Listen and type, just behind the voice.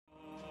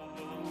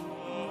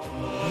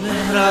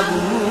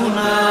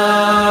مهربونم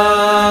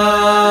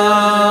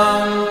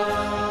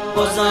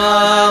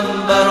بازم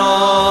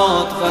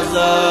برات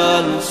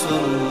غزل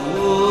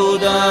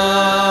سرودم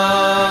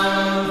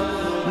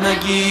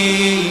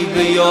نگی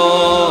به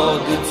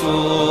یاد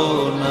تو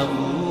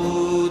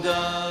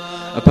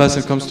A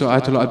person comes to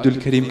Ayatollah Abdul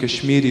Karim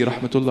Kashmiri,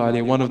 rahmatullah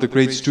alayhi, one of the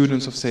great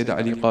students of Sayyid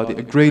Ali Qadi,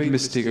 a great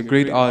mystic, a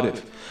great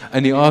arif.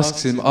 And he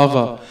asks him,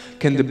 Agha,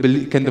 can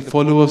the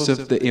followers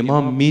of the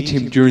Imam meet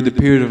him during the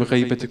period of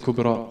Ghaibat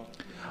Kubra?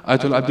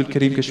 Ayatollah Abdul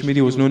Karim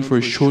Kashmiri was known for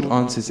his short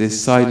answers,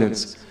 his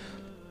silence.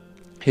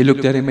 He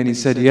looked at him and he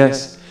said,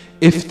 yes,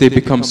 if they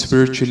become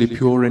spiritually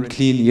pure and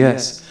clean,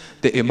 yes.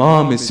 The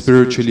Imam is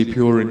spiritually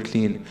pure and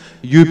clean.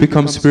 You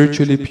become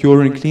spiritually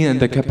pure and clean and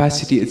the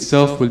capacity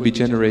itself will be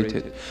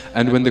generated.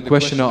 And when the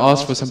questioner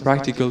asked for some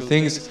practical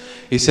things,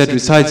 he said,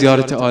 recite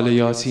Ziyarat AALE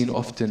YASEEN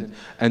often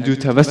and do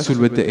tawassul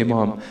with the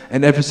Imam.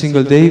 And every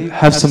single day,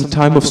 have some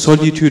time of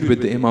solitude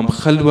with the Imam,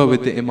 khalwa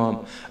with the Imam.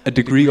 A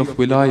degree of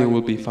wilaya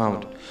will be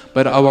found.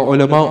 But our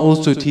ulama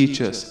also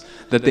teach us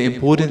that the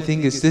important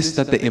thing is this,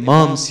 that the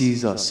Imam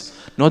sees us,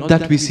 not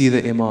that we see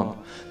the Imam.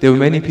 There were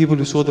many people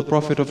who saw the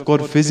Prophet of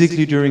God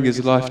physically during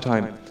his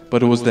lifetime,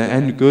 but was the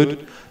end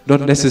good?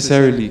 Not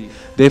necessarily.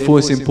 Therefore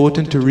it's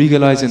important to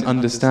realize and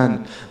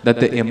understand that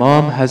the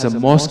Imam has a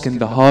mosque in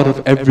the heart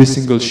of every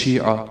single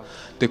Shia.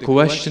 The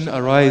question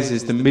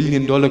arises, the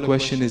million-dollar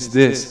question is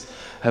this: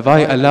 have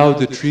I allowed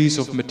the trees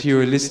of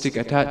materialistic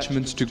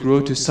attachments to grow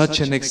to such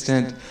an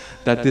extent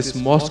that this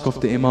mosque of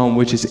the Imam,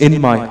 which is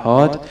in my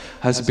heart,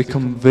 has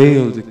become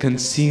veiled,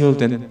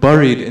 concealed and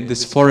buried in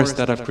this forest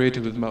that I've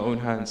created with my own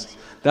hands?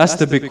 That's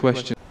the big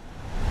question.